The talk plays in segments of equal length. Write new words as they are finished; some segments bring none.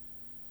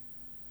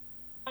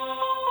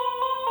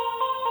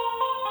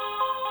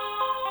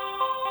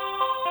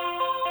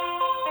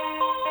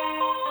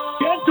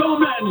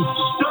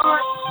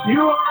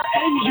your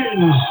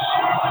engines.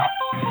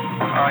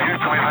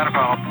 Houston, we've had a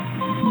problem.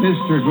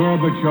 Mr.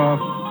 Gorbachev,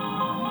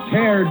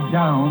 tear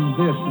down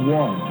this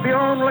wall. The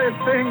only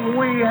thing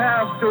we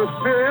have to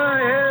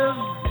fear is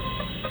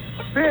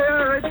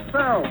fear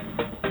itself.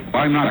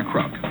 I'm not a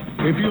crook.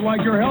 If you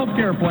like your health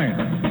care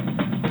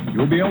plan,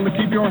 you'll be able to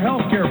keep your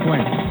health care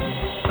plan.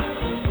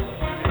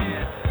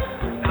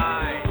 10, 9,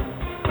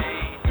 8,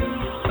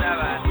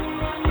 7,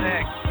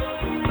 6,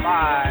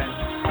 5,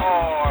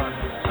 4,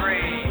 3,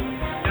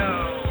 2,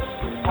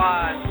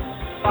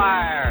 1,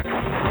 fire.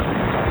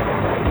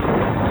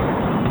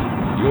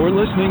 You're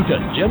listening to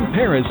Jim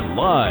Paris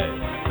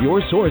Live,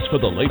 your source for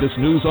the latest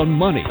news on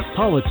money,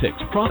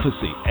 politics,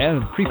 prophecy,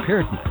 and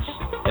preparedness.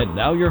 And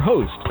now your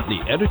host, the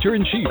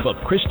editor-in-chief of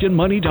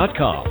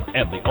ChristianMoney.com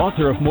and the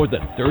author of more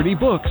than 30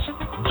 books,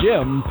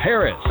 Jim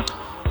Paris.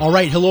 All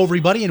right, hello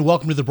everybody, and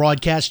welcome to the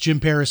broadcast. Jim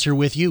Paris here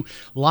with you,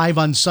 live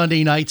on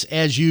Sunday nights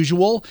as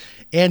usual.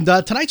 And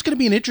tonight's going to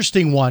be an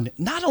interesting one.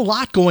 Not a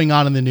lot going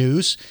on in the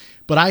news,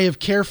 but I have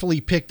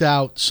carefully picked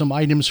out some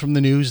items from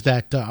the news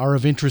that are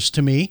of interest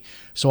to me.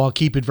 So I'll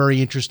keep it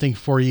very interesting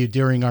for you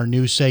during our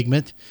news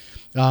segment.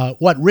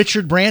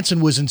 Richard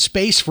Branson was in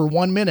space for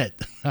 1 minute.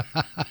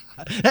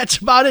 That's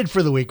about it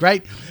for the week,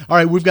 right? All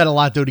right, we've got a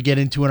lot, though, to get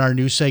into in our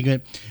news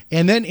segment.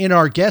 And then in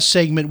our guest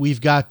segment,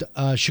 we've got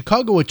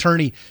Chicago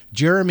attorney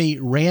Jeremy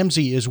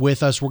Ramsey is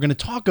with us. We're going to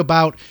talk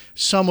about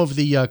some of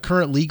the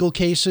current legal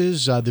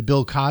cases, the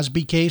Bill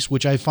Cosby case,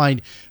 which I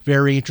find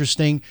very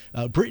interesting.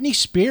 Britney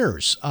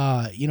Spears,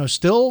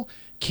 still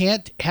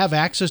can't have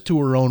access to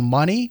her own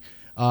money.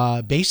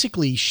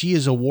 Basically, she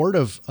is a ward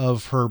of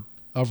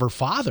her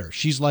father.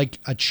 She's like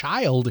a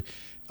child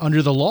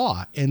under the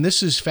law. And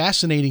this is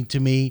fascinating to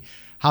me,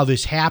 how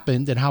this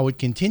happened and how it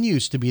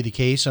continues to be the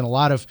case. And a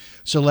lot of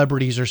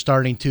celebrities are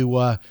starting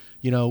to,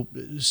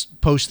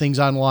 post things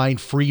online,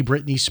 free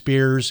Britney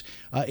Spears.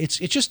 It's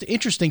just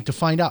interesting to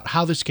find out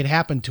how this could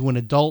happen to an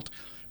adult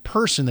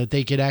person, that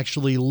they could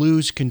actually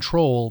lose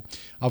control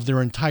of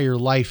their entire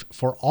life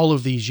for all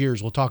of these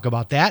years. We'll talk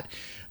about that.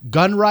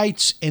 Gun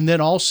rights, and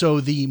then also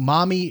the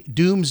Mommy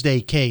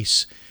Doomsday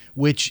case,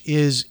 which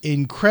is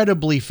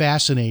incredibly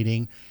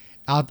fascinating.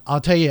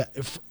 I'll tell you,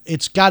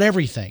 it's got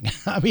everything.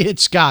 I mean,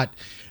 it's got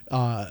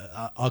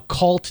a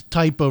cult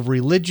type of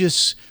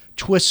religious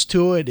twist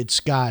to it.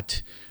 It's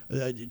got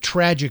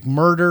tragic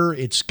murder.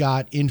 It's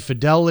got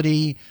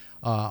infidelity.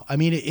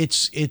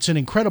 It's an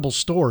incredible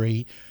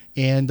story,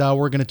 and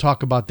we're going to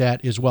talk about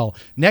that as well.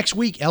 Next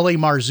week, L.A.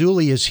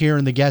 Marzulli is here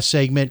in the guest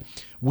segment.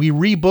 We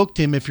rebooked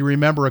him, if you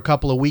remember, a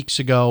couple of weeks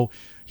ago.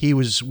 He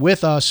was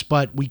with us,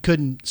 but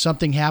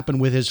something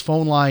happened with his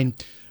phone line.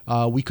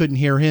 We couldn't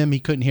hear him. He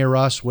couldn't hear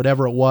us,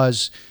 whatever it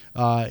was.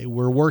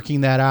 We're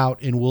working that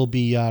out, and we'll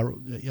be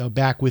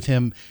back with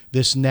him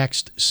this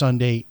next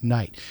Sunday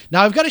night.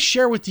 Now, I've got to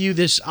share with you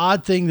this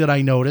odd thing that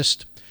I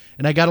noticed,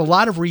 and I got a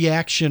lot of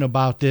reaction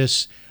about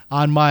this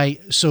on my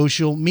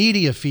social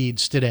media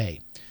feeds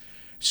today.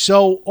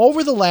 So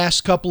over the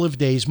last couple of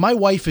days, my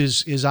wife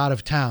is out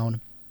of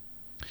town.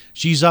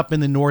 She's up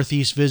in the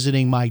Northeast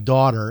visiting my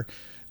daughter.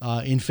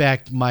 In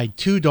fact, my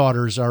two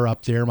daughters are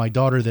up there. My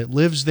daughter that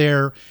lives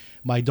there,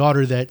 my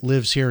daughter that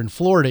lives here in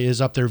Florida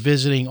is up there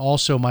visiting.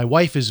 Also, my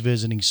wife is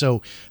visiting.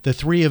 So the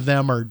three of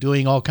them are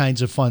doing all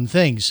kinds of fun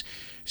things.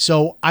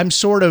 So I'm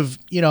sort of,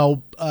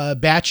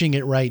 batching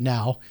it right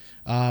now,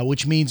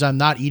 which means I'm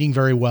not eating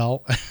very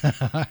well.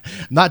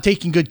 Not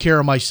taking good care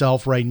of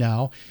myself right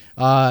now.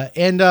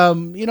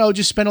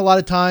 Just spend a lot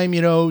of time,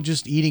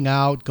 just eating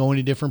out, going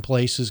to different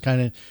places,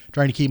 kind of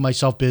trying to keep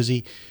myself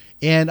busy.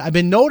 And I've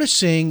been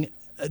noticing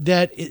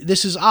that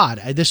this is odd.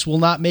 This will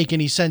not make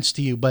any sense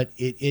to you, but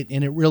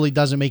it really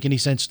doesn't make any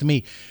sense to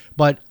me.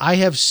 But I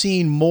have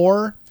seen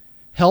more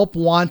help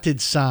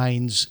wanted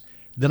signs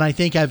than I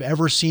think I've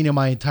ever seen in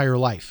my entire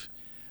life.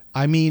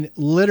 I mean,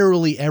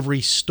 literally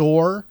every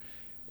store,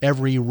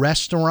 every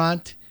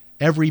restaurant,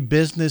 every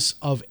business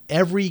of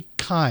every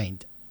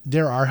kind,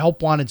 there are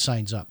help wanted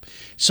signs up.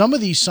 Some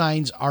of these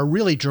signs are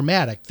really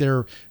dramatic.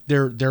 They're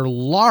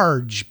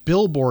large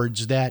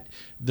billboards that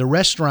the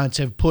restaurants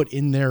have put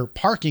in their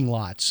parking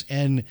lots,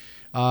 and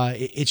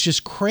it's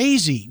just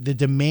crazy, the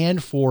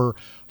demand for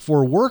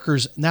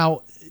workers.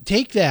 Now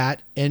take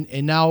that and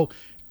now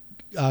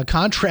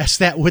contrast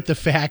that with the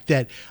fact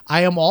that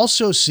I am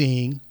also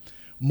seeing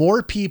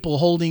more people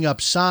holding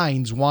up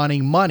signs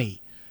wanting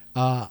money,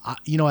 at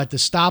the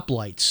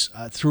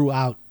stoplights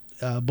throughout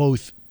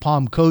both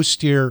Palm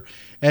Coast here,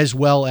 as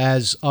well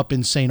as up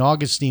in St.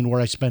 Augustine, where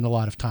I spend a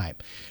lot of time.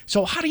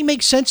 So how do you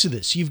make sense of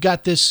this? You've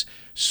got this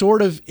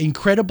sort of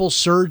incredible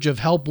surge of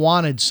help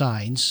wanted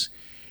signs,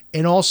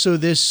 and also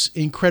this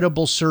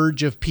incredible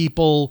surge of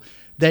people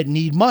that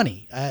need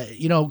money.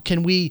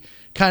 Can we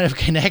kind of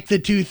connect the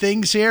two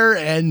things here,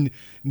 and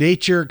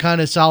nature kind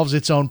of solves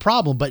its own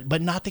problem,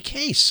 but not the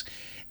case.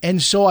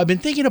 And so I've been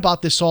thinking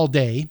about this all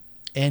day,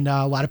 and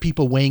a lot of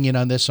people weighing in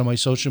on this on my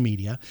social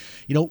media.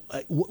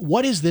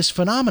 What is this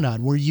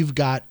phenomenon where you've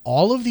got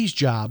all of these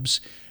jobs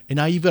And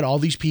now you've got all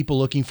these people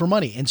looking for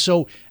money. And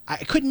so I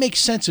couldn't make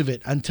sense of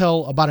it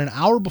until about an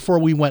hour before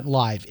we went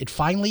live. It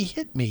finally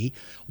hit me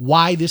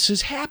why this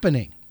is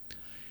happening.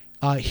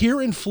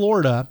 Here in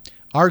Florida,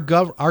 our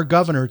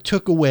governor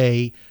took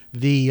away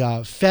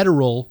the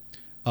federal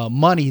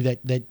money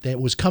that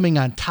was coming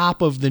on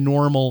top of the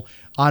normal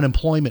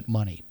unemployment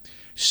money.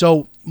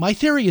 So my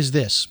theory is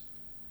this.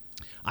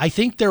 I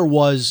think there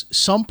was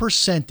some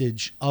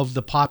percentage of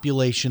the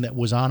population that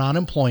was on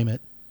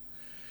unemployment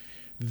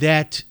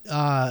that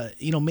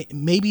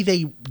maybe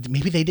they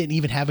didn't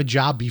even have a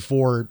job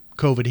before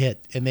COVID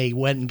hit and they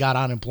went and got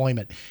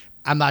unemployment.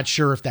 I'm not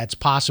sure if that's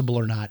possible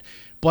or not,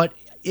 but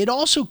it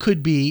also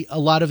could be a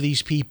lot of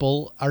these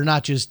people are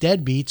not just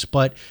deadbeats,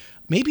 but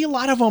maybe a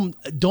lot of them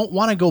don't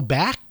want to go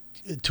back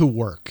to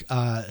work.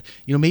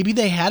 Maybe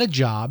they had a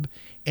job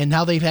and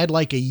now they've had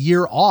like a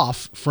year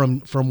off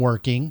from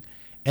working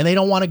and they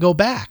don't want to go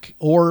back.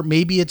 Or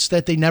maybe it's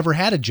that they never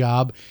had a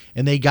job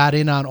and they got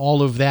in on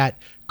all of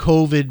that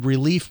COVID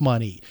relief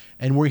money.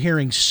 And we're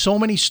hearing so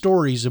many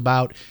stories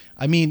about,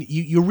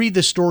 you read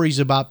the stories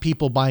about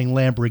people buying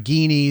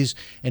Lamborghinis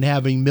and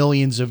having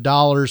millions of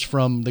dollars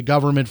from the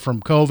government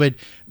from COVID.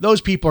 Those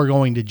people are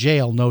going to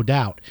jail, no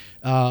doubt.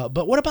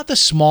 But what about the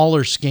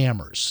smaller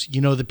scammers?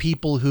 The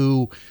people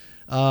who,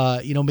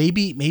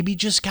 maybe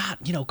just got,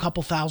 a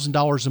couple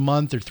 $1,000s a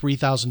month or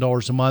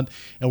 $3,000 a month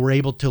and were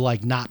able to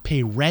like not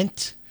pay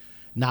rent,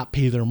 not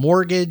pay their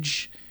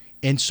mortgage,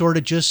 and sort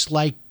of just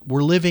like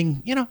we're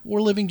living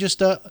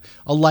just a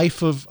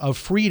life of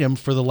freedom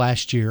for the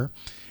last year.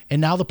 And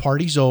now the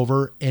party's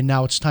over and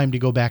now it's time to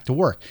go back to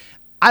work.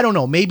 I don't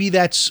know. Maybe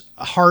that's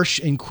harsh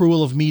and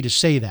cruel of me to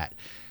say that.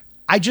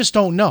 I just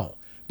don't know.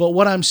 But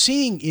what I'm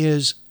seeing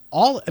is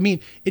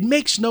it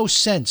makes no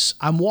sense.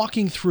 I'm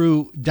walking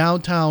through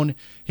downtown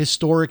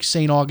historic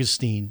St.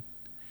 Augustine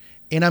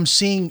and I'm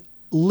seeing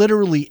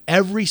literally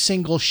every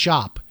single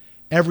shop,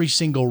 every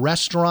single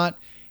restaurant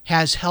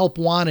has help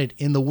wanted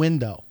in the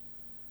window.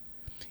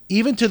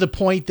 Even to the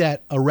point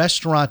that a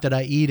restaurant that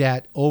I eat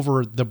at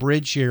over the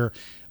bridge here,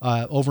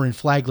 over in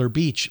Flagler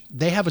Beach,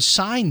 they have a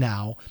sign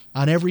now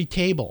on every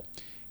table.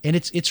 And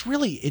it's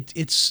really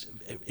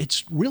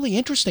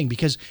interesting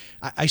because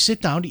I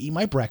sit down to eat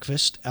my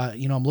breakfast.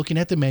 I'm looking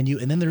at the menu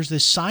and then there's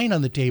this sign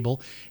on the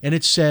table and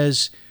it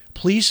says,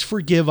 please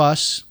forgive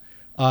us.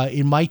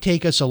 It might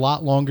take us a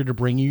lot longer to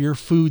bring you your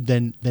food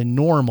than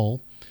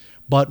normal,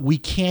 but we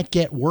can't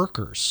get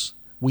workers.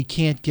 We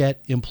can't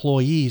get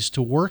employees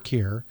to work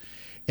here.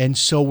 And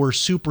so we're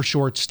super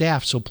short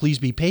staffed. So please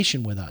be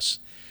patient with us.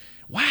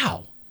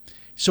 Wow.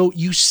 So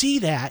you see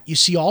that, you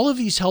see all of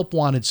these help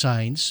wanted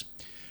signs,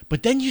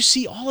 but then you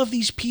see all of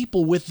these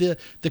people with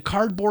the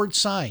cardboard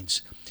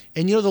signs.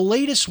 And, the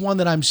latest one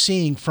that I'm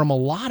seeing from a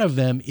lot of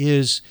them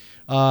is,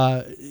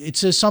 it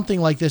says something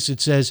like this.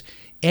 It says,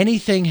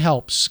 anything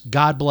helps,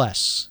 God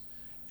bless.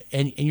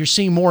 And you're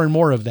seeing more and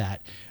more of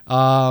that.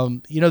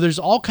 There's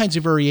all kinds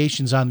of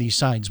variations on these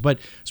signs, but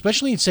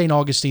especially in St.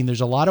 Augustine,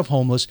 there's a lot of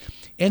homeless,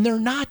 and they're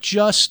not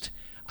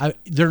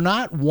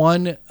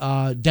one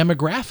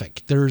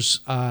demographic. There's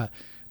a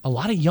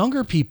lot of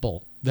younger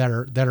people that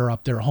are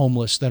up there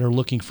homeless that are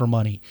looking for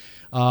money.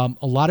 A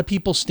lot of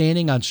people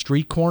standing on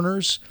street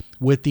corners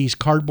with these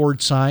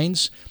cardboard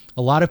signs.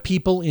 A lot of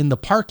people in the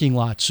parking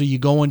lot. So you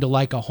go into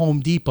like a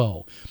Home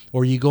Depot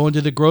or you go into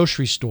the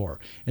grocery store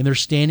and they're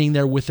standing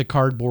there with a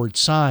cardboard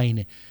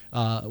sign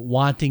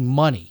wanting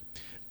money.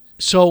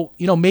 So,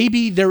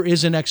 maybe there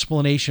is an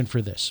explanation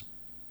for this,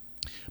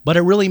 but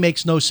it really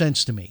makes no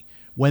sense to me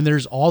when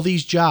there's all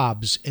these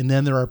jobs and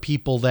then there are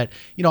people that,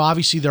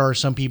 obviously there are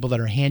some people that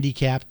are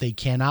handicapped. They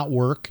cannot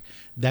work.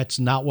 That's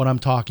not what I'm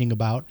talking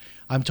about.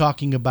 I'm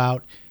talking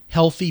about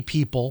healthy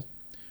people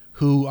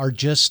who are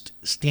just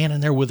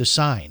standing there with a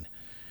sign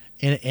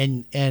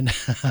and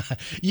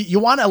you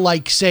want to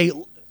like say,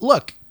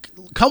 look,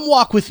 come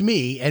walk with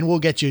me and we'll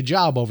get you a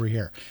job over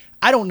here.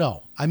 I don't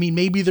know.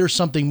 Maybe there's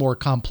something more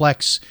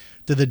complex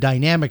to the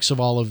dynamics of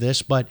all of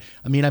this, but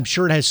I'm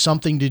sure it has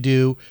something to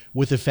do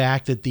with the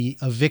fact that the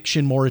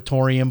eviction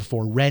moratorium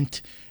for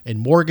rent and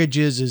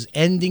mortgages is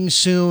ending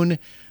soon.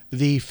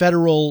 The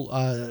federal,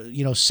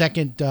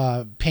 second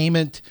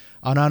payment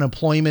on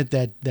unemployment,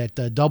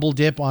 that double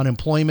dip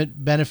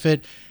unemployment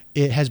benefit,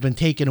 it has been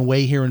taken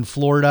away here in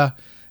Florida.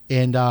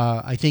 And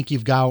I think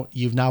you've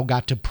now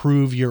got to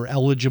prove you're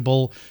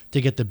eligible to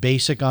get the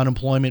basic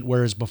unemployment,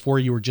 whereas before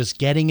you were just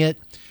getting it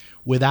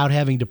without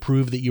having to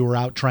prove that you were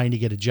out trying to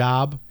get a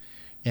job.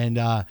 And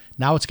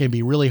now it's going to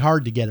be really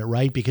hard to get it,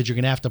 right? Because you're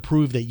going to have to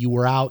prove that you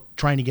were out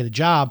trying to get a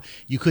job,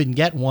 you couldn't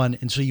get one,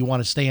 and so you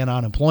want to stay on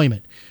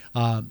unemployment.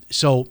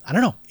 So I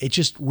don't know. It's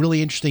just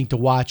really interesting to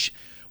watch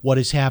what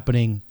is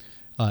happening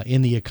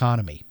in the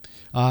economy.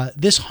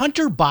 This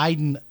Hunter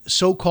Biden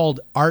so-called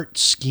art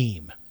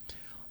scheme,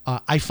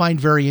 I find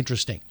very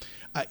interesting.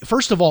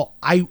 First of all,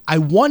 I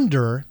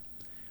wonder,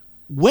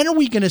 when are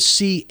we going to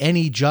see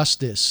any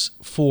justice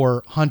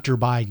for Hunter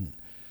Biden?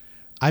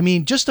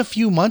 Just a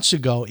few months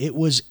ago, it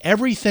was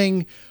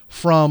everything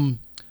from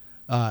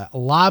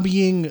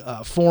lobbying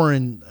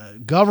foreign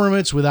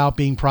governments without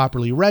being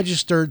properly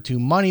registered, to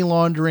money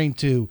laundering,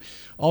 to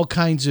all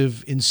kinds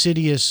of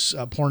insidious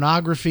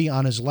pornography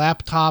on his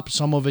laptop.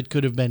 Some of it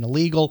could have been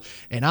illegal,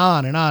 and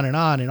on and on and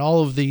on. And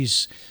all of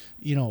these,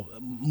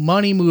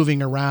 money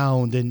moving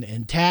around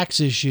and tax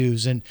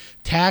issues and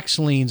tax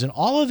liens and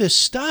all of this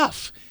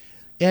stuff.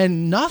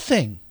 And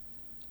nothing.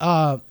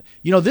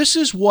 This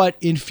is what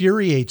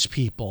infuriates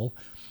people.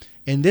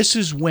 And this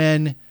is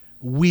when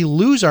we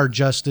lose our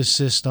justice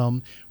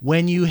system,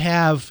 when you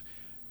have,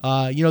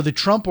 the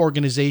Trump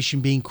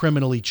organization being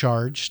criminally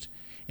charged.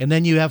 And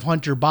then you have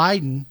Hunter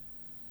Biden.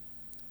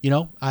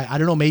 I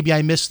don't know, maybe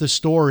I missed the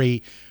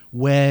story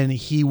when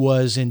he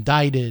was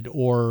indicted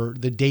or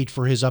the date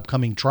for his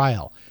upcoming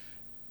trial.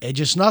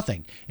 Just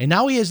nothing. And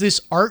now he has this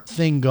art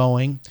thing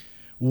going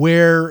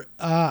where,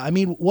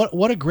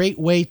 what a great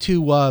way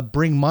to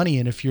bring money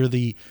in if you're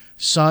the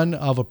son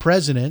of a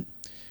president.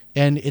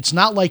 And it's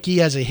not like he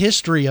has a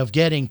history of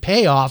getting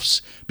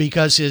payoffs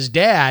because his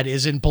dad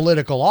is in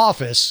political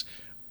office.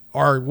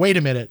 Or wait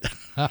a minute,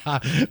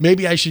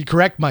 maybe I should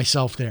correct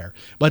myself there.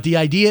 But the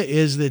idea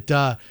is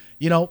that,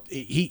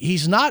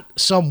 he's not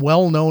some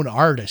well-known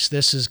artist.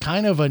 This is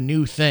kind of a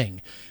new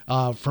thing.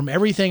 From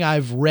everything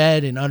I've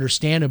read and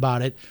understand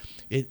about it,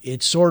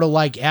 it's sort of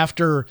like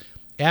after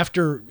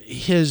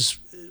his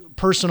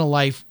personal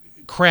life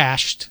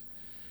crashed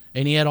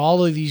and he had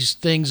all of these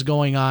things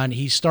going on,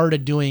 he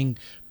started doing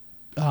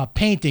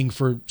painting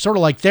for sort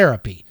of like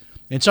therapy.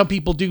 And some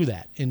people do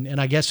that.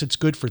 And I guess it's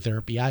good for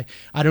therapy. I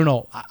don't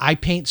know. I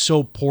paint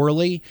so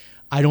poorly,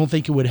 I don't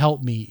think it would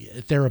help me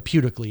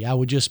therapeutically. I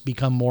would just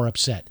become more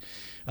upset.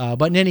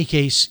 But in any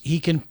case, he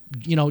can,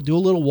 do a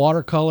little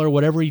watercolor,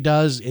 whatever he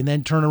does, and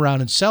then turn around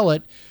and sell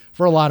it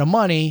for a lot of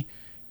money.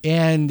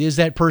 And is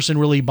that person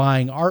really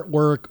buying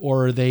artwork,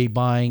 or are they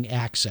buying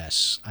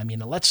access? I mean,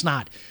 let's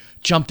not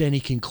jump to any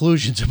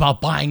conclusions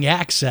about buying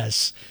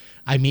access.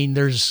 I mean,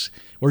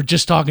 we're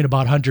just talking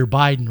about Hunter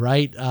Biden,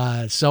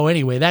 right? So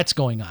anyway, that's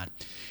going on.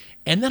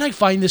 And then I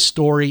find this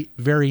story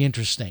very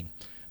interesting.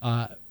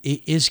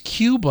 Is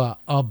Cuba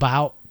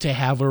about to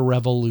have a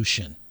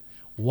revolution?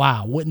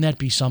 Wow, wouldn't that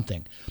be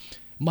something?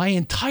 My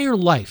entire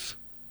life,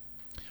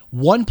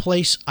 one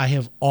place I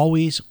have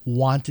always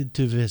wanted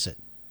to visit,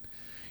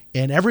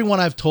 and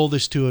everyone I've told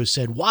this to has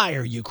said, why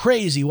are you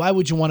crazy? Why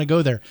would you want to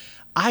go there?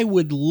 I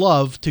would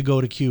love to go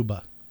to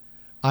Cuba.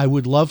 I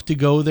would love to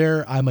go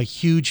there. I'm a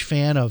huge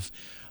fan of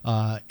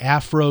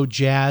Afro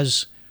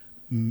jazz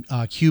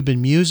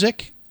Cuban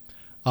music.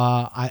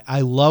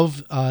 I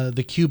love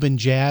the Cuban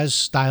jazz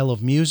style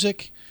of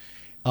music.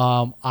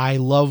 I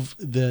love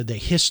the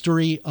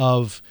history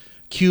of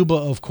Cuba,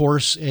 of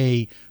course,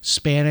 a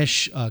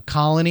Spanish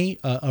colony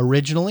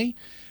originally.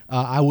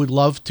 I would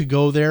love to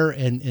go there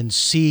and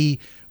see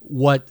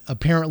what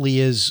apparently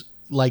is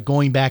like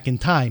going back in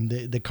time.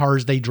 The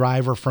cars they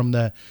drive are from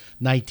the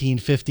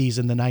 1950s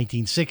and the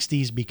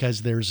 1960s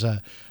because there's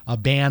a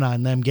ban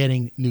on them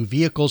getting new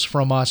vehicles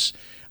from us.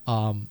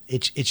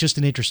 It's just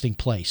an interesting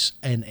place.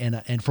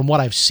 And from what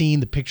I've seen,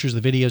 the pictures,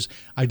 the videos,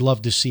 I'd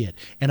love to see it.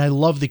 And I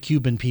love the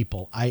Cuban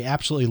people. I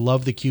absolutely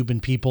love the Cuban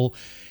people.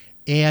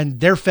 And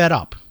they're fed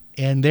up.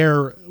 And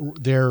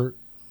they're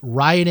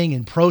rioting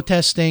and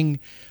protesting.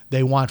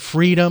 They want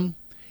freedom.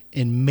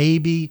 And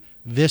maybe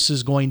this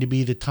is going to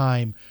be the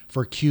time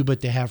for Cuba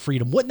to have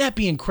freedom. Wouldn't that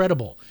be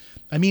incredible?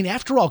 I mean,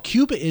 after all,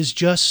 Cuba is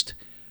just,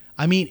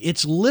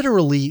 it's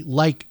literally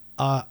like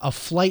a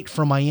flight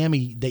from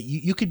Miami that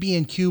you could be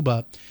in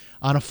Cuba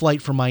on a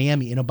flight from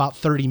Miami in about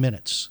 30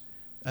 minutes.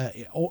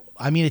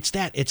 It's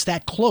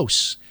that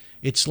close.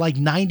 It's like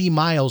 90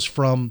 miles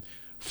from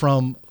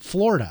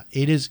Florida.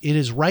 It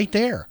is right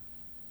there.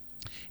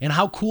 And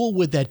how cool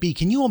would that be?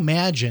 Can you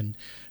imagine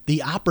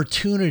the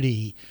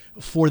opportunity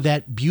for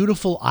that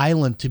beautiful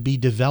island to be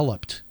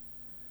developed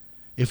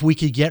if we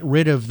could get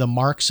rid of the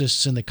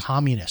Marxists and the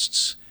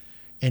communists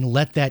and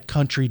let that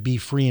country be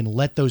free and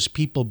let those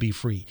people be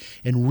free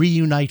and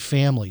reunite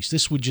families?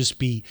 This would just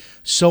be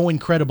so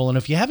incredible. And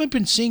if you haven't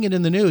been seeing it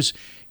in the news,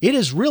 it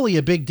is really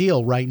a big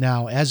deal right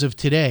now as of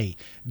today.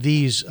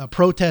 These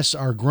protests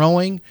are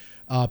growing.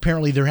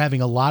 Apparently, they're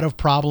having a lot of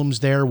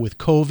problems there with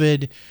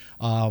COVID.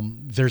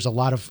 There's a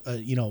lot of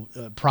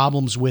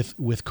problems with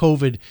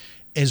COVID,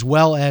 as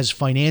well as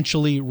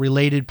financially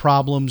related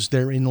problems.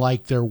 They're in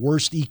like their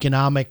worst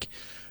economic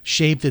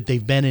shape that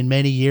they've been in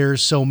many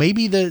years. So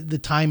maybe the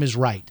time is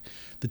right.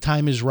 The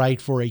time is right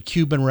for a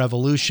Cuban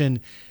revolution,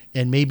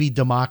 and maybe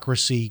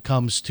democracy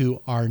comes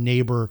to our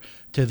neighbor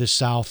to the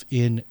south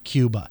in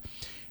Cuba.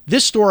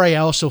 This story I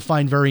also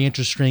find very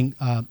interesting.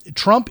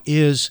 Trump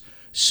is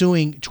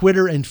suing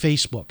Twitter and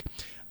Facebook.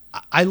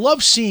 I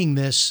love seeing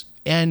this,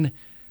 and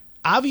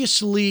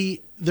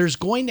obviously there's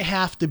going to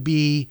have to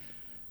be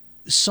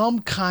some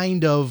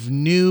kind of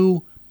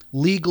new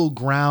legal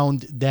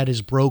ground that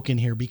is broken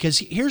here, because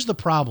here's the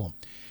problem.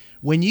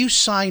 When you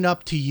sign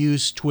up to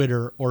use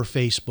Twitter or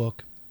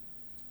Facebook,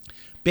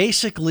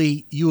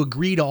 basically you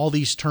agree to all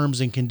these terms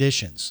and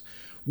conditions,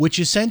 which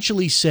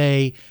essentially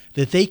say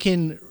that they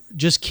can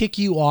just kick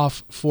you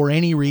off for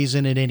any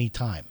reason at any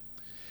time.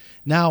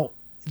 Now,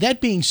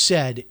 that being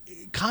said,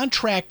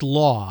 contract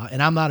law,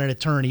 and I'm not an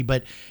attorney,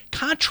 but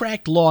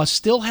contract law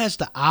still has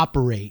to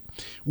operate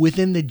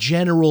within the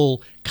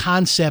general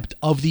concept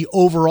of the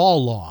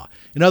overall law.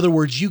 In other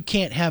words, you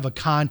can't have a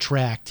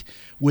contract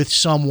with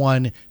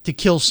someone to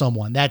kill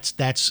someone. That's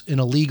an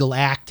illegal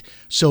act,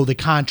 so the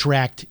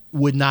contract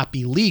would not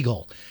be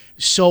legal.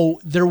 So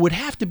there would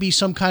have to be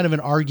some kind of an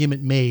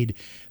argument made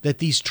that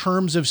these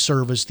terms of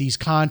service, these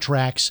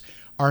contracts,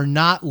 are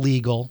not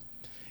legal.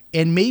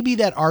 And maybe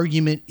that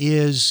argument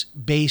is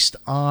based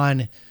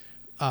on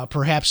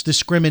perhaps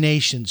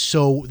discrimination.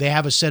 So they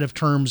have a set of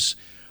terms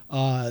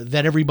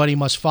that everybody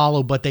must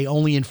follow, but they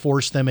only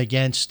enforce them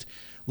against,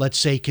 let's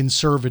say,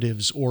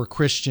 conservatives or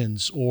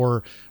Christians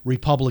or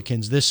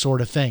Republicans, this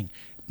sort of thing.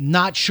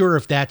 Not sure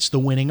if that's the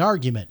winning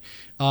argument.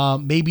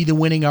 Maybe the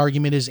winning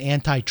argument is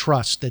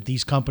antitrust, that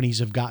these companies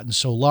have gotten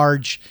so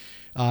large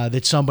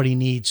that somebody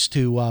needs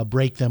to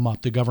break them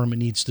up. The government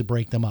needs to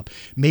break them up.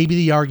 Maybe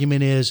the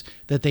argument is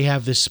that they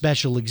have this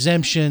special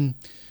exemption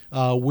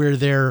where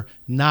they're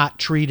not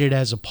treated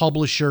as a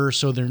publisher,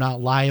 so they're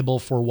not liable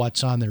for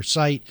what's on their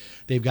site.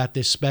 They've got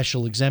this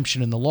special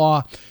exemption in the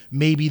law.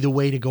 Maybe the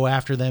way to go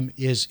after them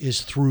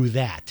is through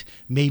that.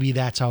 Maybe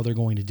that's how they're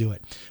going to do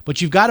it.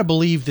 But you've got to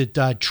believe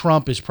that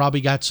Trump has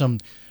probably got some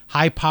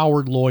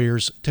high-powered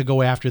lawyers to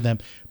go after them.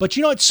 But,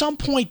 at some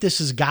point this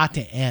has got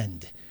to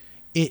end.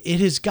 It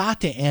has got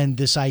to end,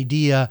 this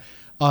idea.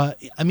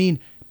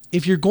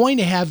 If you're going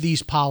to have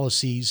these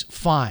policies,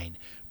 fine.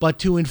 But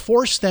to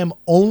enforce them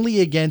only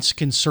against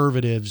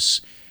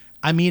conservatives,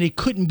 it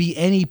couldn't be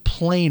any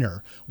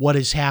plainer what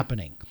is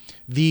happening.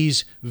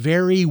 These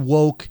very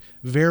woke,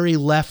 very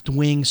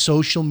left-wing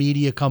social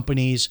media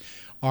companies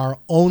are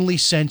only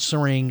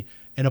censoring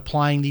and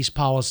applying these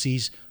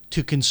policies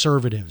to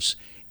conservatives.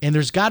 And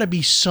there's got to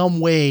be some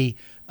way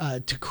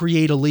to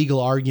create a legal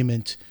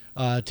argument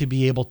to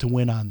be able to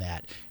win on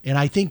that. And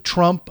I think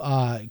Trump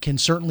can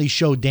certainly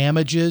show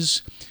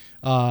damages,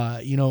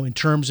 in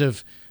terms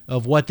of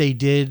what they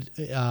did,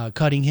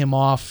 cutting him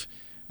off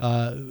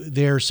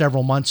there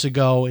several months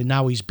ago, and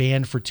now he's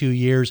banned for 2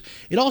 years.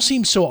 It all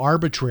seems so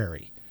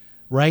arbitrary,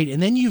 right?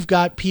 And then you've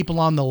got people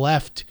on the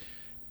left,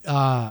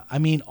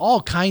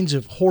 all kinds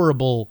of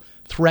horrible,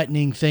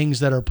 threatening things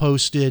that are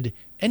posted,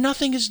 and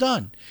nothing is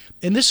done.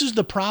 And this is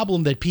the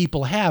problem that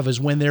people have, is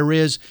when there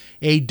is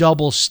a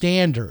double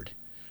standard.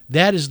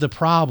 That is the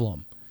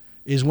problem,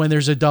 is when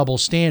there's a double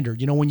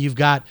standard. When you've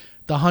got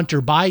the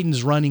Hunter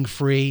Bidens running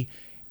free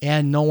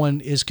and no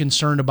one is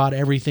concerned about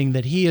everything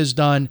that he has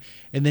done,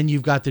 and then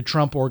you've got the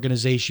Trump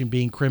organization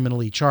being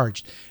criminally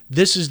charged.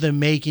 This is the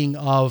making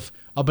of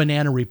a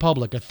banana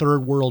republic, a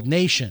third world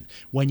nation,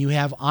 when you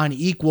have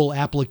unequal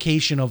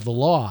application of the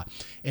law.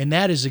 And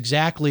that is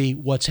exactly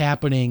what's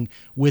happening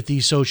with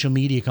these social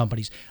media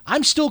companies.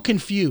 I'm still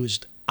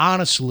confused,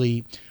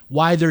 honestly,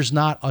 why there's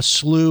not a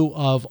slew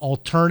of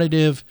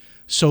alternative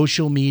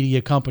social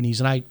media companies.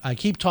 And I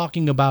keep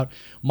talking about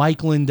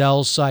Mike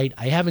Lindell's site.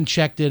 I haven't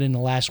checked it in the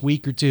last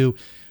week or two,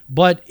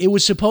 but it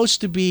was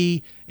supposed to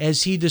be,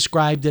 as he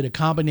described it, a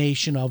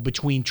combination of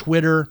between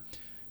Twitter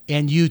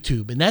and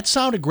YouTube. And that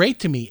sounded great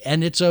to me.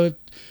 And it's a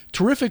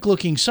terrific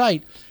looking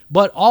site.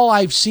 But all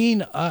I've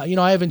seen, I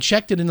haven't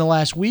checked it in the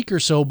last week or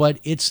so, but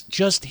it's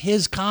just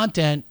his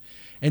content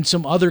and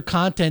some other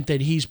content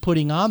that he's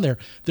putting on there.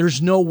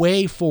 There's no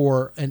way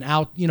for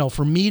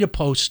for me to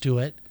post to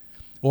it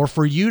or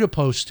for you to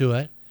post to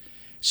it.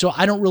 So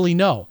I don't really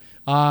know.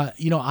 I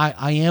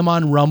am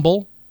on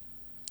Rumble,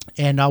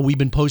 and we've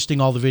been posting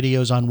all the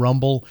videos on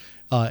Rumble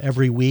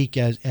every week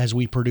as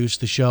we produce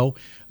the show.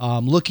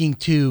 Looking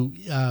to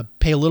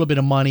pay a little bit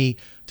of money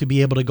to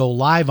be able to go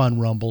live on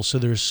Rumble, so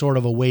there's sort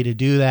of a way to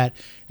do that,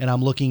 and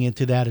I'm looking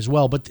into that as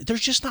well. But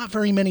there's just not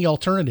very many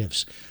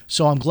alternatives.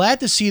 So I'm glad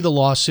to see the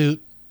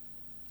lawsuit.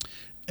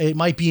 It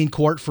might be in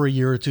court for a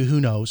year or two, who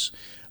knows?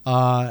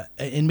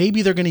 And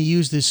maybe they're going to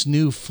use this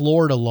new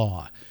Florida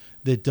law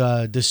that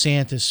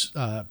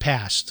DeSantis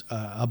passed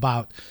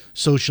about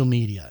social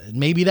media. And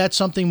maybe that's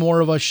something more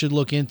of us should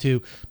look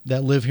into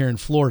that live here in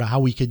Florida, how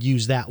we could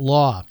use that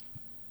law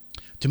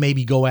to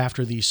maybe go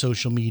after these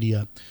social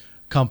media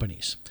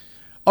companies.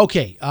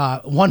 Okay,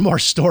 one more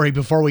story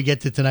before we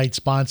get to tonight's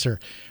sponsor.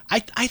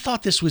 I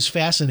thought this was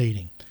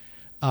fascinating.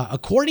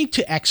 According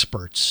to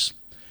experts,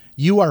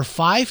 you are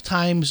 5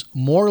 times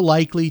more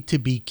likely to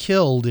be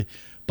killed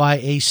by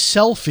a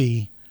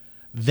selfie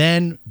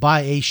than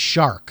by a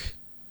shark.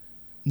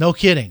 No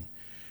kidding.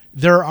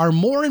 There are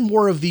more and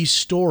more of these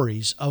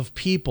stories of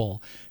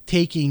people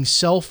taking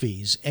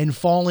selfies and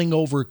falling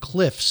over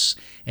cliffs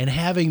and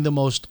having the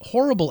most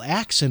horrible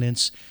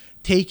accidents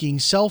taking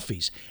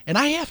selfies. And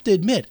I have to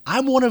admit,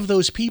 I'm one of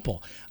those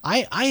people.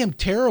 I am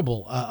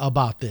terrible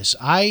about this.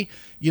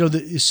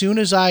 As soon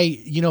as I,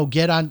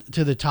 get on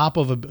to the top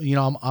of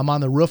I'm on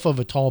the roof of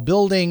a tall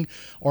building,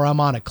 or I'm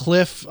on a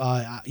cliff,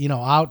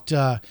 out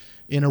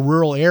in a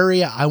rural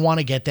area, I want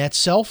to get that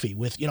selfie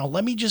with,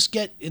 let me just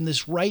get in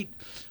this right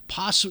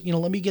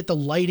let me get the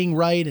lighting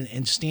right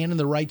and stand in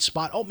the right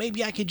spot. Oh,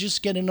 maybe I could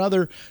just get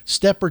another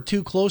step or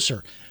two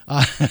closer.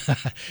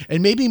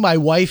 And maybe my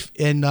wife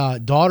and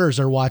daughters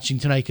are watching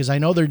tonight, because I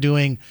know they're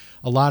doing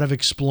a lot of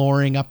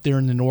exploring up there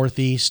in the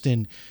Northeast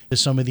and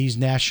some of these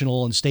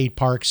national and state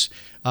parks.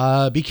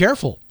 Be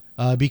careful.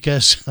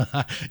 Because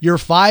you're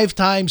 5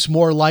 times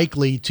more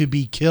likely to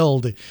be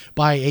killed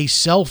by a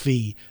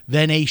selfie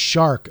than a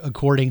shark,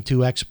 according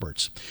to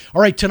experts.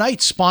 All right,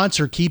 tonight's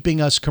sponsor,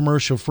 keeping us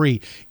commercial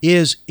free,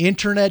 is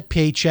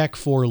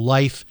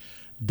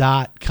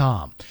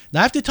internetpaycheckforlife.com. Now,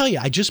 I have to tell you,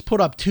 I just put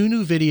up 2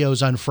 new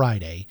videos on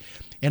Friday,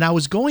 and I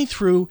was going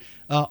through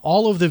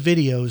all of the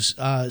videos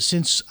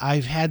since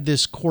I've had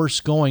this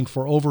course going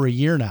for over a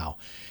year now.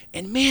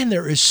 And man,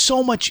 there is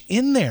so much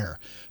in there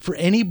for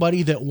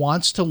anybody that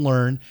wants to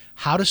learn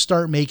how to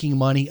start making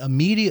money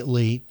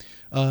immediately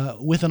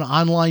with an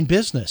online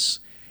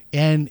business.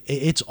 And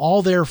it's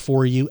all there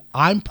for you.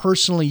 I'm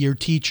personally your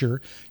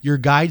teacher, your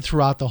guide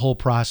throughout the whole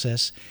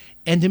process.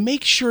 And to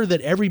make sure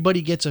that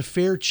everybody gets a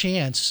fair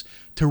chance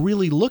to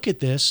really look at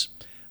this,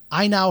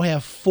 I now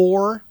have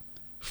 4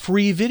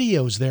 free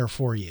videos there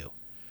for you.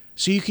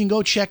 So you can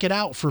go check it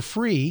out for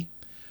free.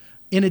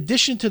 In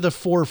addition to the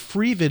 4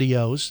 free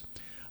videos,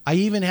 I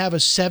even have a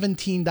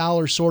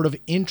 $17 sort of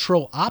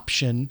intro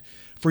option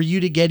for you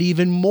to get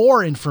even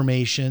more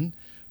information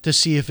to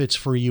see if it's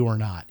for you or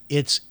not.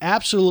 It's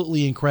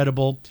absolutely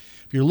incredible.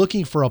 If you're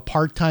looking for a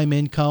part-time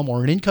income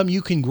or an income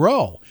you can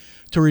grow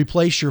to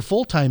replace your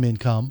full-time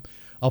income,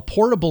 a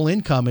portable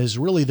income is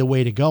really the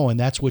way to go, and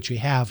that's what you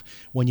have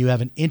when you have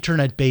an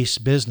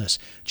internet-based business.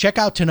 Check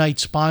out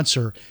tonight's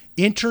sponsor,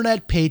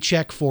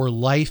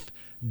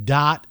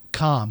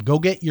 internetpaycheckforlife.com. Go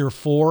get your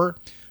 4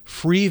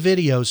 free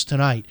videos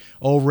tonight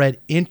over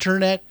at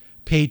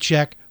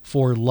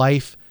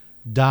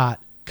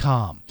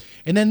internetpaycheckforlife.com.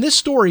 And then this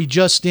story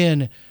just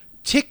in,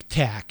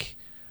 TikTok.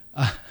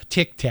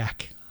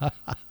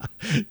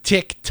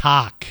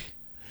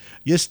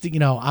 Just,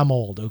 I'm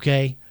old,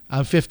 okay?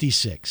 I'm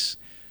 56.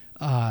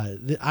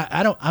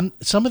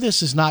 Some of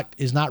this is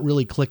not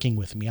really clicking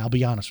with me. I'll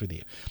be honest with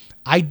you.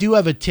 I do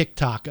have a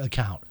TikTok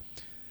account,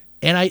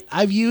 and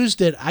I've used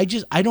it. I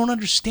don't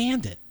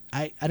understand it.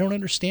 I don't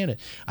understand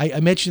it. I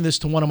mentioned this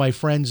to one of my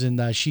friends,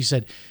 and she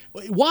said,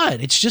 what?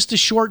 It's just a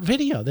short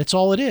video. That's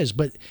all it is.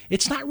 But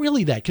it's not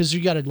really that, because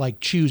you got to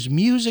choose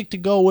music to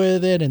go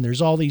with it, and there's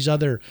all these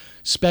other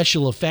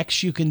special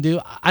effects you can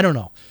do. I don't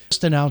know.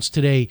 Just announced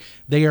today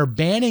they are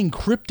banning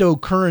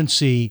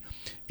cryptocurrency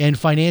and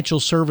financial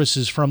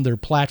services from their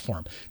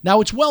platform.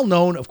 Now, it's well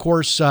known, of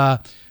course,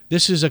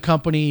 this is a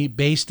company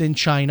based in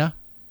China,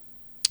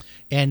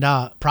 and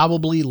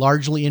probably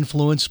largely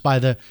influenced by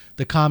the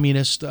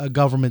communist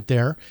government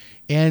there.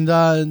 And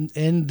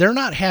they're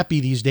not happy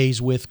these days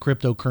with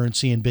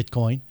cryptocurrency and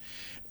Bitcoin.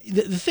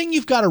 The thing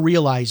you've got to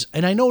realize,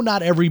 and I know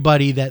not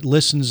everybody that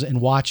listens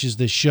and watches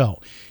this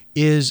show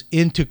is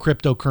into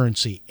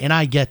cryptocurrency, and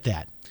I get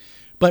that.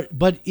 But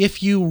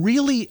if you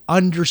really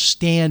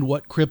understand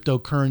what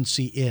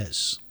cryptocurrency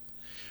is,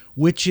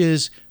 which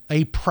is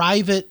a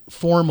private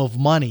form of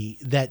money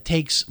that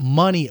takes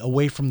money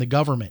away from the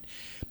government,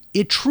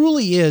 it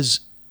truly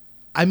is,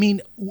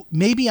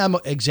 maybe I'm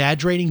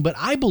exaggerating, but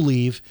I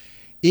believe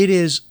it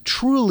is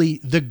truly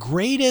the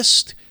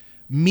greatest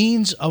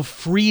means of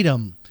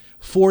freedom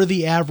for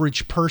the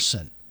average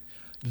person.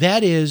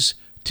 That is,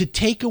 to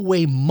take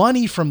away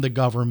money from the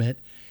government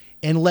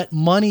and let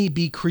money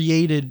be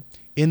created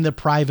in the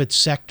private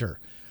sector.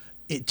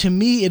 To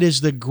me, it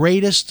is the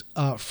greatest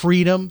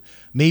freedom,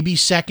 maybe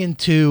second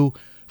to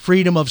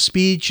freedom of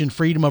speech and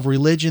freedom of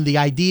religion, the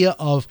idea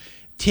of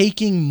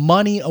taking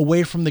money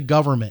away from the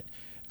government.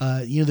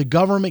 The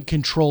government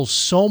controls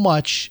so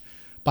much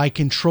by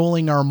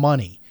controlling our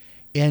money,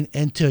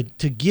 and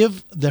to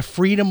give the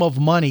freedom of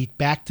money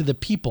back to the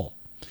people.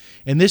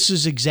 And this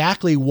is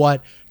exactly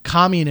what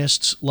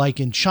communists like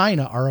in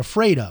China are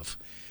afraid of,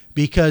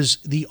 because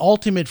the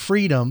ultimate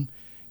freedom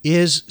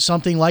is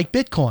something like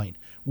Bitcoin,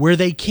 where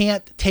they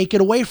can't take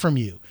it away from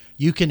you.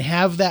 You can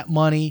have that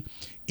money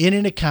in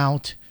an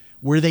account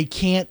where they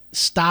can't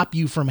stop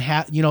you from,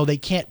 they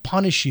can't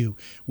punish you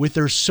with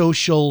their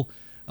social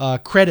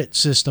credit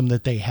system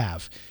that they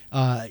have.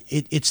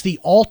 It's the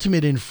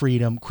ultimate in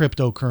freedom,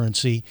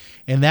 cryptocurrency,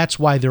 and that's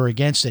why they're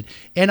against it.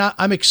 And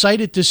I'm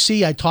excited to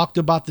see, I talked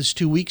about this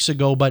 2 weeks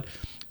ago, but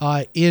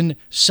in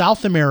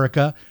South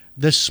America,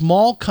 the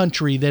small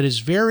country that is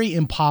very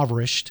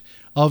impoverished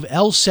of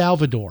El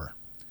Salvador.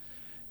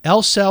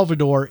 El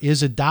Salvador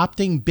is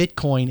adopting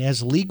Bitcoin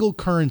as legal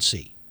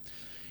currency.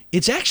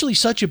 It's actually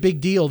such a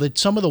big deal that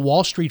some of the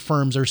Wall Street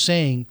firms are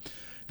saying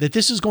that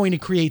this is going to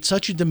create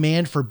such a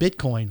demand for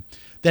Bitcoin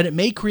that it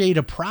may create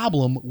a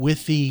problem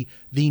with the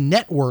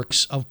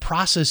networks of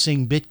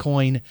processing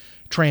Bitcoin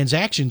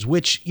transactions,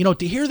 which,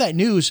 to hear that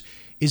news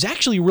is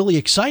actually really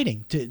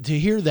exciting to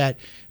hear that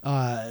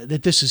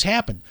this has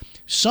happened.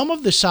 Some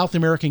of the South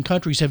American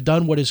countries have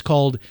done what is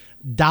called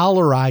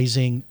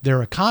dollarizing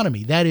their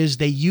economy. That is,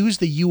 they use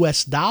the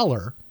U.S.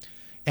 dollar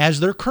as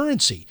their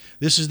currency.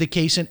 This is the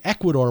case in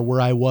Ecuador,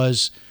 where I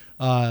was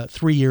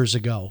 3 years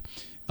ago.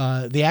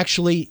 They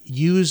actually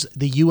use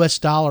the U.S.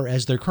 dollar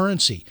as their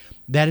currency.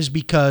 That is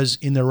because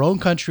in their own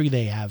country,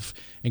 they have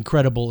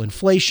incredible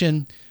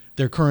inflation.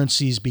 Their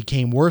currencies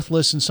became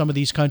worthless in some of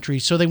these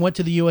countries, so they went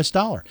to the U.S.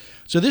 dollar.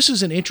 So this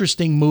is an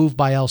interesting move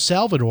by El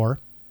Salvador,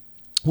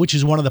 which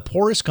is one of the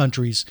poorest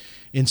countries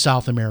in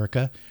South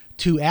America,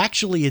 to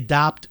actually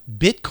adopt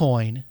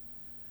Bitcoin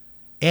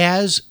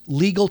as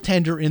legal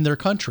tender in their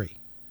country.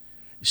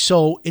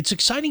 So it's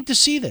exciting to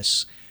see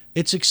this.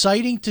 It's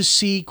exciting to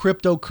see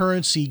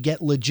cryptocurrency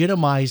get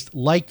legitimized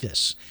like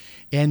this.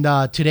 And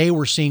today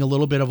we're seeing a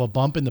little bit of a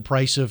bump in the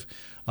price of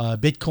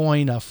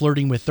Bitcoin,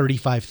 flirting with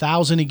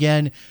 35,000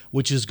 again,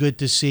 which is good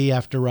to see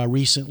after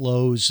recent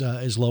lows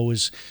as low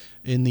as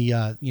in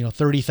the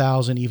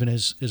 30,000, even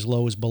as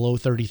low as below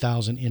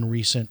 30,000 in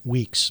recent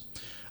weeks.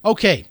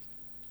 Okay,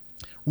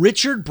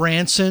 Richard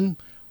Branson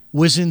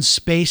was in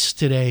space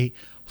today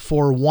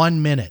for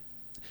 1 minute.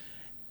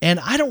 And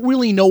I don't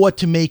really know what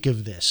to make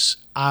of this.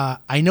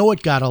 I know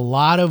it got a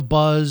lot of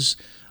buzz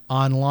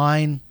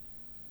online.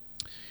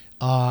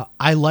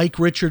 I like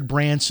Richard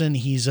Branson.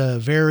 He's a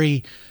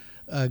very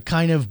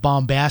kind of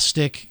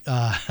bombastic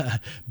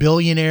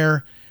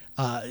billionaire.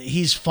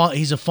 He's fun.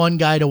 He's a fun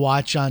guy to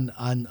watch on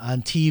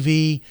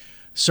TV.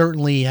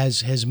 Certainly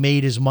has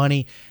made his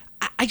money.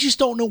 I just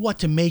don't know what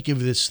to make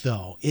of this,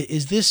 though.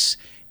 Is this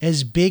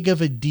as big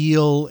of a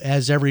deal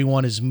as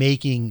everyone is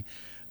making?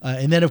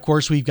 And then, of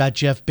course, we've got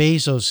Jeff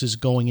Bezos is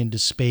going into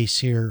space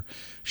here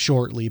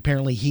shortly.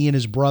 Apparently, he and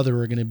his brother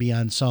are going to be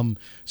on some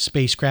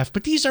spacecraft.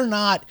 But these are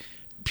not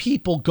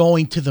people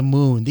going to the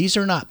moon. These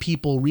are not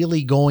people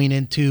really going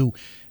into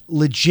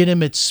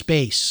legitimate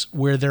space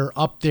where they're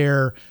up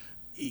there,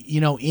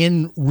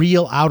 in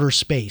real outer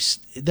space.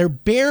 They're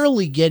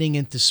barely getting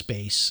into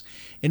space.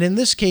 And in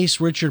this case,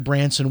 Richard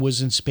Branson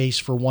was in space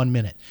for 1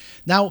 minute.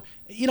 Now,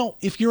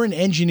 if you're an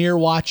engineer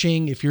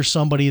watching, if you're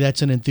somebody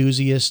that's an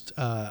enthusiast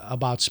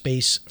about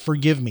space,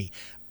 forgive me.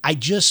 I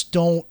just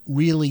don't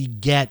really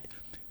get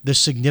the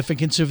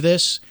significance of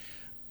this.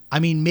 I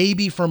mean,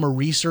 maybe from a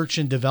research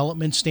and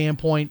development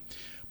standpoint,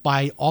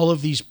 by all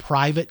of these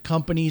private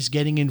companies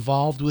getting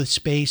involved with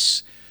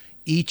space,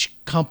 each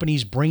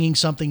company's bringing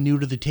something new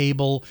to the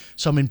table,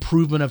 some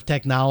improvement of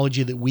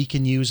technology that we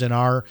can use in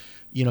our,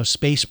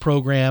 space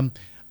program.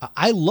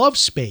 I love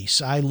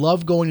space. I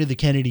love going to the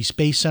Kennedy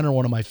Space Center,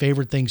 one of my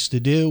favorite things to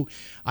do.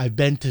 I've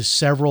been to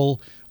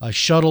several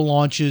shuttle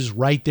launches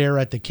right there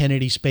at the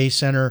Kennedy Space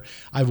Center.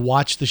 I've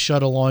watched the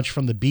shuttle launch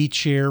from the beach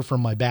here, from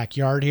my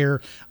backyard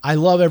here. I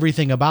love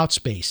everything about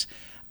space.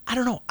 I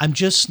don't know.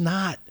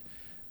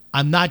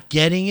 I'm not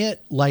getting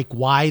it, like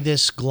why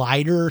this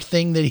glider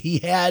thing that he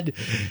had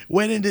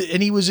went into,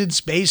 and he was in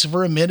space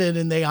for a minute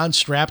and they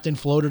unstrapped and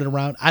floated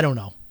around. I don't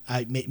know.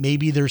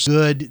 Maybe there's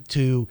good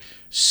to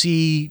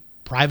see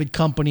private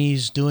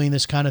companies doing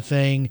this kind of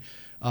thing.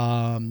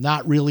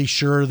 Not really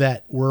sure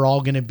that we're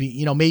all going to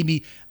be,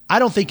 maybe, I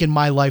don't think in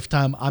my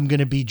lifetime I'm going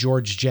to be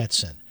George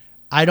Jetson.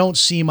 I don't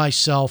see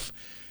myself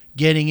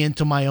getting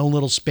into my own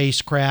little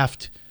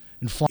spacecraft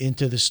and flying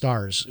into the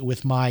stars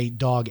with my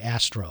dog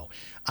Astro.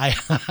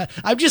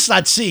 I'm just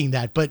not seeing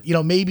that, but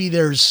maybe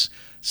there's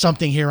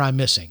something here I'm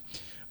missing.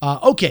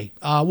 Okay,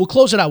 we'll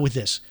close it out with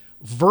this.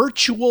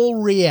 Virtual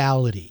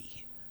reality.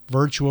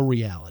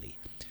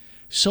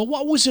 So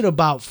what was it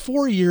about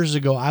 4 years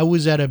ago? I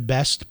was at a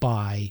Best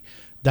Buy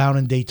down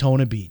in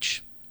Daytona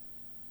Beach,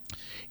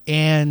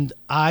 and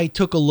I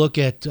took a look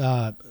at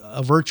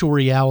a virtual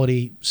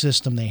reality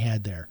system they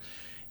had there.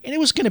 And it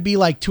was going to be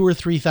like $2,000 or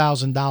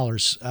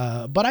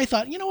 $3,000. But I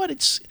thought, you know what?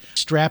 It's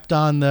strapped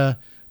on the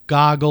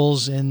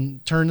goggles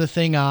and turn the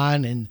thing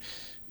on, and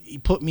he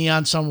put me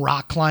on some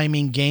rock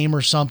climbing game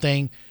or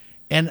something.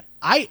 And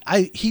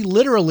he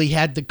literally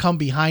had to come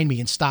behind me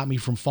and stop me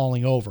from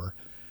falling over,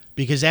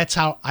 because that's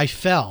how I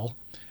fell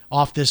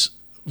off this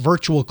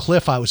virtual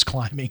cliff I was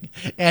climbing.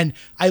 And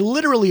I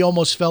literally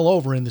almost fell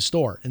over in the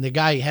store, and the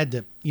guy had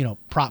to,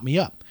 prop me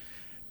up.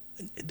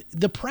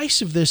 The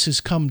price of this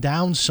has come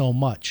down so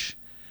much.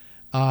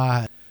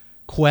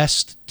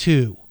 Quest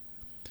 2.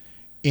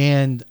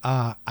 And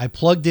I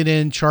plugged it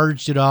in,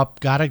 charged it up,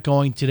 got it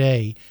going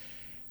today.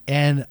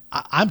 And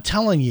I'm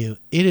telling you,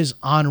 it is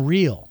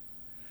unreal.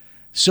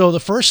 So the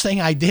first thing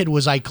I did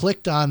was I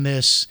clicked on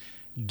this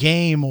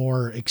game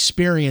or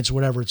experience,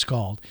 whatever it's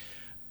called,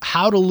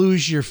 how to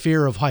lose your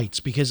fear of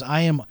heights, because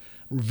I am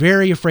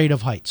very afraid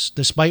of heights,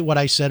 despite what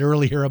I said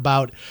earlier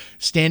about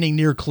standing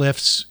near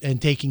cliffs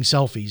and taking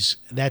selfies.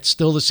 That's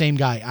still the same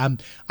guy.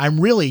 I'm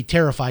really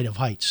terrified of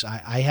heights.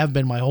 I have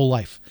been my whole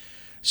life.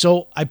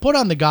 So I put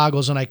on the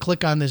goggles and I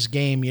click on this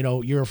game,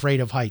 you're afraid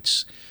of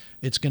heights.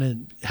 It's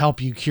going to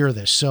help you cure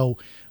this. So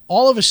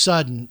all of a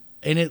sudden,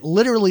 and it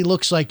literally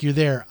looks like you're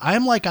there,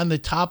 I'm like on the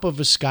top of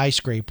a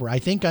skyscraper. I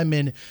think I'm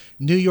in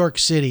New York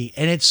City,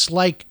 and it's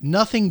like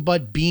nothing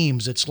but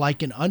beams. It's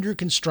like an under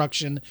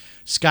construction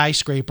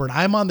skyscraper, and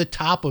I'm on the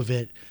top of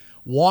it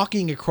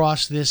walking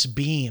across this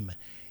beam,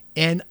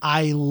 and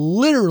I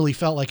literally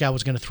felt like I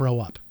was going to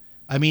throw up.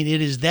 I mean,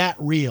 it is that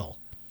real.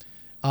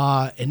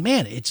 And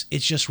man, it's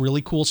just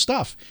really cool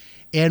stuff.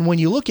 And when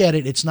you look at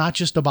it, it's not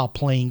just about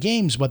playing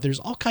games, but there's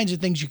all kinds of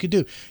things you could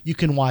do. You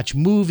can watch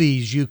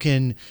movies. You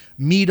can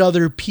meet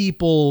other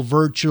people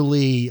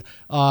virtually.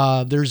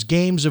 There's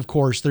games, of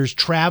course. There's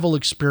travel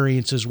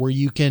experiences where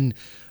you can,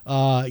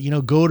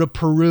 go to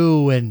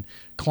Peru and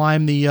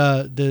climb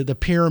the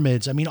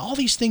pyramids. I mean, all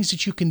these things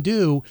that you can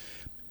do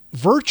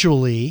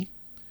virtually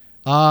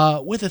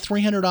with a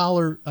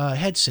 $300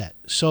 headset.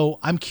 So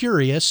I'm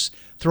curious,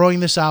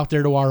 throwing this out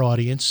there to our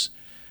audience.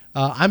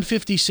 I'm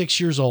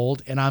 56 years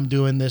old, and I'm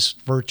doing this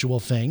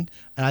virtual thing,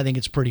 and I think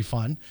it's pretty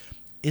fun,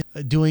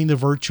 doing the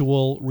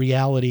virtual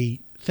reality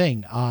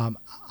thing.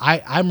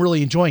 I'm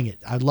really enjoying it.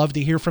 I'd love to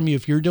hear from you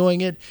if you're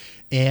doing it,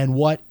 and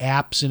what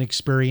apps and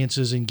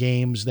experiences and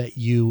games that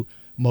you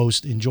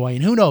most enjoy.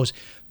 And who knows,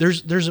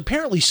 there's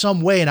apparently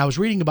some way, and I was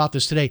reading about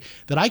this today,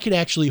 that I could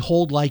actually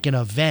hold like an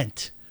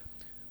event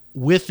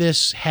with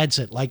this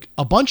headset. Like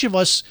a bunch of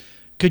us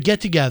could get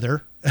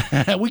together.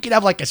 We could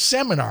have like a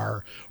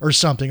seminar or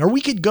something, or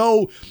we could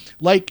go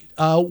like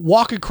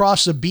walk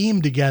across a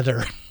beam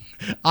together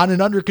on an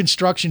under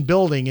construction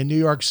building in New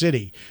York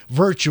City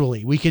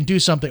virtually. We can do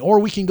something, or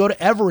we can go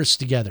to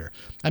Everest together.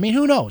 I mean,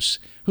 who knows?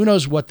 Who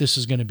knows what this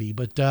is going to be?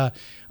 But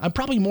I'm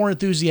probably more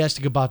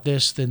enthusiastic about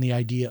this than the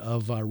idea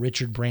of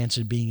Richard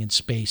Branson being in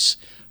space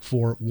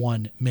for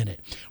 1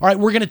 minute. All right,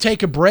 we're going to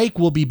take a break.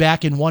 We'll be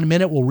back in 1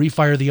 minute. We'll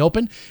refire the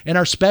open. And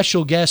our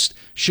special guest,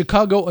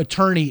 Chicago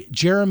attorney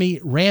Jeremy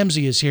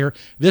Ramsey, is here.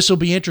 This will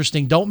be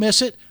interesting. Don't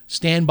miss it.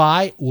 Stand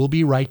by. We'll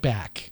be right back.